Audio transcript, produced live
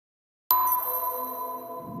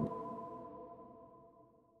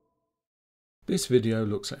This video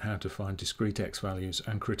looks at how to find discrete x values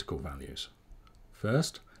and critical values.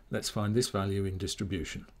 First, let's find this value in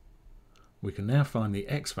distribution. We can now find the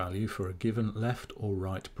x value for a given left or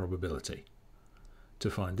right probability. To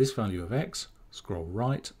find this value of x, scroll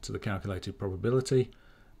right to the calculated probability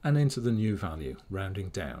and enter the new value, rounding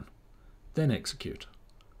down. Then execute.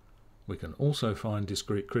 We can also find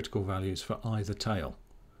discrete critical values for either tail.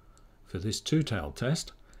 For this two-tailed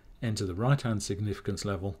test, enter the right-hand significance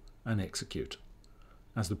level and execute.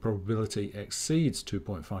 As the probability exceeds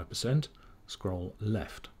 2.5%, scroll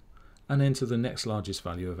left and enter the next largest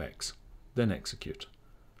value of x, then execute.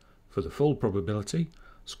 For the full probability,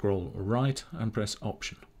 scroll right and press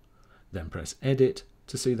Option, then press Edit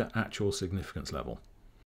to see the actual significance level.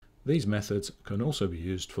 These methods can also be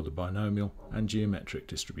used for the binomial and geometric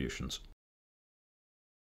distributions.